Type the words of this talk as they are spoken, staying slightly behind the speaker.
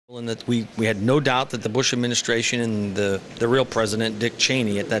And that we had no doubt that the Bush administration and the real president, Dick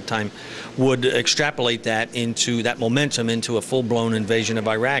Cheney, at that time, would extrapolate that into that momentum into a full-blown invasion of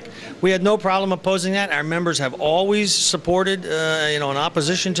Iraq. We had no problem opposing that. Our members have always supported, an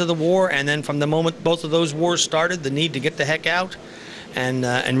opposition to the war, and then from the moment both of those wars started, the need to get the heck out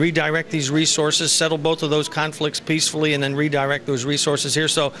and redirect these resources, settle both of those conflicts peacefully, and then redirect those resources here.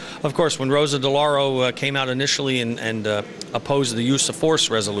 So, of course, when Rosa DeLauro came out initially and opposed the use of force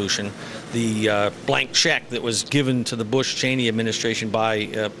resolution, the blank check that was given to the Bush-Cheney administration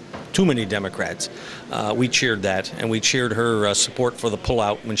by too many Democrats, we cheered that, and we cheered her support for the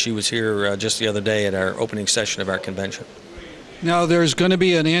pullout when she was here just the other day at our opening session of our convention. Now, there's going to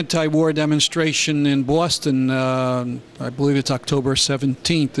be an anti-war demonstration in Boston. I believe it's October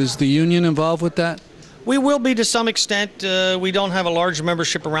 17th. Is the union involved with that? We will be to some extent. We don't have a large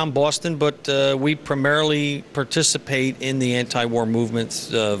membership around Boston, but we primarily participate in the anti-war movements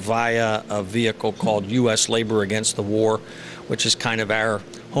via a vehicle called U.S. Labor Against the War, which is kind of our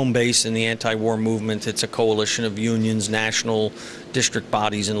home base in the anti-war movement. It's a coalition of unions, national district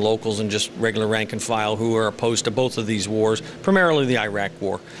bodies, and locals, and just regular rank and file who are opposed to both of these wars, primarily the Iraq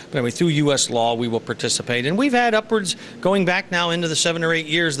war. But anyway, through U.S. law, we will participate. And we've had upwards, going back now into the 7 or 8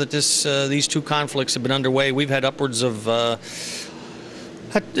 years that these two conflicts have been underway, we've had upwards of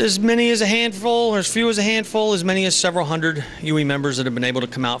as many as a handful, or as few as a handful, as many as several hundred UE members that have been able to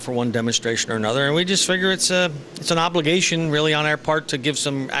come out for one demonstration or another. And we just figure it's an obligation really on our part to give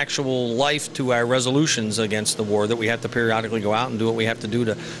some actual life to our resolutions against the war, that we have to periodically go out and do what we have to do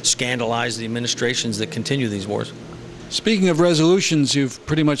to scandalize the administrations that continue these wars. Speaking of resolutions, you've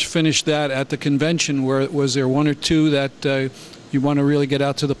pretty much finished that at the convention. Was there one or two that you want to really get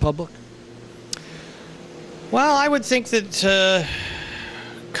out to the public? Well, I would think that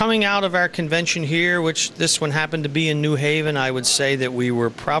coming out of our convention here, which this one happened to be in New Haven, I would say that we were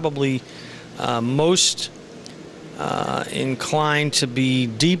probably most inclined to be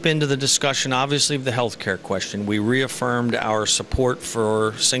deep into the discussion, obviously, of the health care question. We reaffirmed our support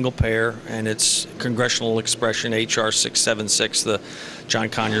for single payer and its congressional expression, H.R. 676, the John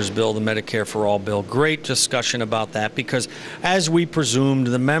Conyers bill, the Medicare for All bill. Great discussion about that, because as we presumed,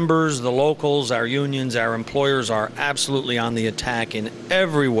 the members, the locals, our unions, our employers are absolutely on the attack in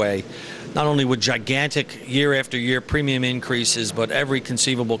every way, not only with gigantic year after year premium increases, but every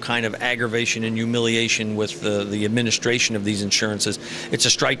conceivable kind of aggravation and humiliation with the administration of these insurances. It's a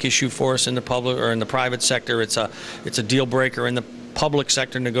strike issue for us in the public or in the private sector. It's a deal breaker in the public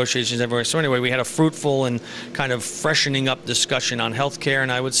sector negotiations everywhere. So anyway, we had a fruitful and kind of freshening up discussion on health care,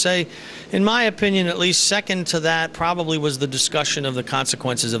 and I would say, in my opinion, at least second to that probably was the discussion of the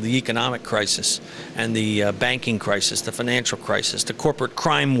consequences of the economic crisis and the banking crisis, the financial crisis, the corporate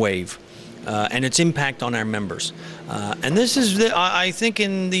crime wave, and its impact on our members. And this is, I think,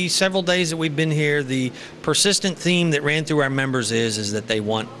 in the several days that we've been here, the persistent theme that ran through our members is that they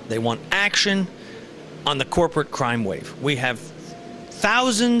want action on the corporate crime wave. We have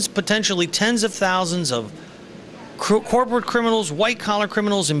thousands, potentially tens of thousands of corporate criminals, white-collar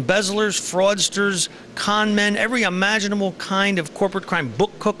criminals, embezzlers, fraudsters, con men, every imaginable kind of corporate crime,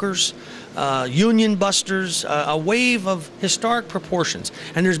 book cookers, union busters, a wave of historic proportions.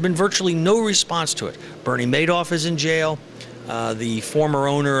 And there's been virtually no response to it. Bernie Madoff is in jail. The former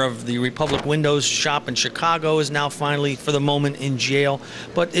owner of the Republic Windows shop in Chicago is now finally, for the moment, in jail.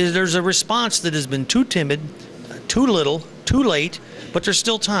 But there's a response that has been too timid, too little, too late, but there's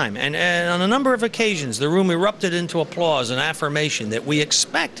still time. And on a number of occasions, the room erupted into applause and affirmation that we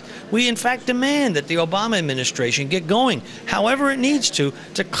expect, we in fact demand that the Obama administration get going, however it needs to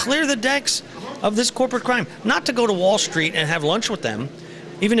clear the decks of this corporate crime. Not to go to Wall Street and have lunch with them,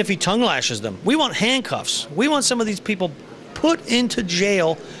 even if he tongue lashes them. We want handcuffs. We want some of these people put into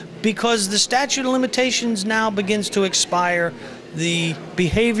jail because the statute of limitations now begins to expire. The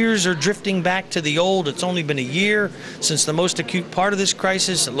behaviors are drifting back to the old. It's only been a year since the most acute part of this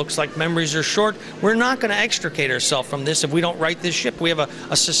crisis. It looks like memories are short. We're not going to extricate ourselves from this if we don't right this ship. We have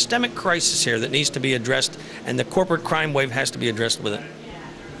a systemic crisis here that needs to be addressed, and the corporate crime wave has to be addressed with it.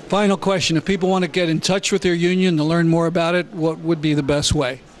 Final question. If people want to get in touch with their union to learn more about it, what would be the best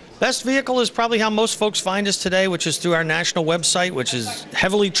way? Best vehicle is probably how most folks find us today, which is through our national website, which is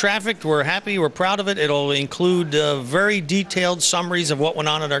heavily trafficked. We're happy, we're proud of it. It'll include very detailed summaries of what went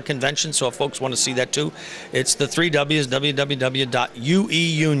on at our convention, so if folks want to see that too, it's the 3 W's,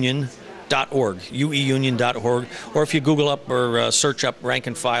 www.ueunion.org, ueunion.org, or if you Google up or search up rank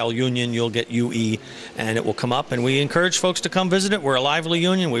and file union, you'll get UE, and it will come up. And we encourage folks to come visit it. We're a lively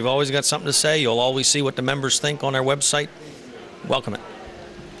union. We've always got something to say. You'll always see what the members think on our website. Welcome it.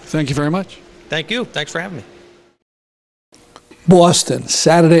 Thank you very much. Thank you. Thanks for having me. Boston,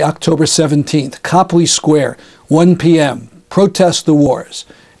 Saturday, October 17th, Copley Square, 1 p.m. Protest the wars.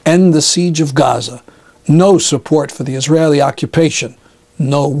 End the siege of Gaza. No support for the Israeli occupation.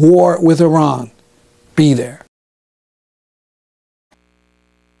 No war with Iran. Be there.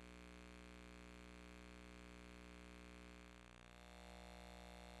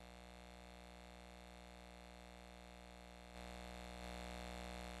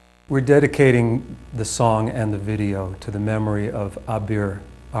 We're dedicating the song and the video to the memory of Abir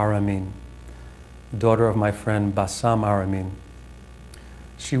Aramin, daughter of my friend Bassam Aramin.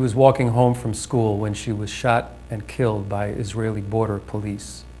 She was walking home from school when she was shot and killed by Israeli border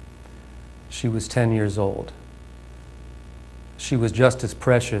police. She was 10 years old. She was just as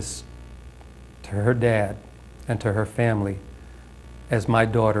precious to her dad and to her family as my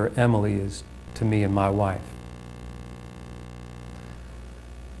daughter Emily is to me and my wife.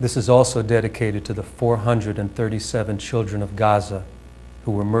 This is also dedicated to the 437 children of Gaza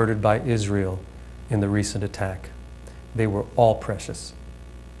who were murdered by Israel in the recent attack. They were all precious.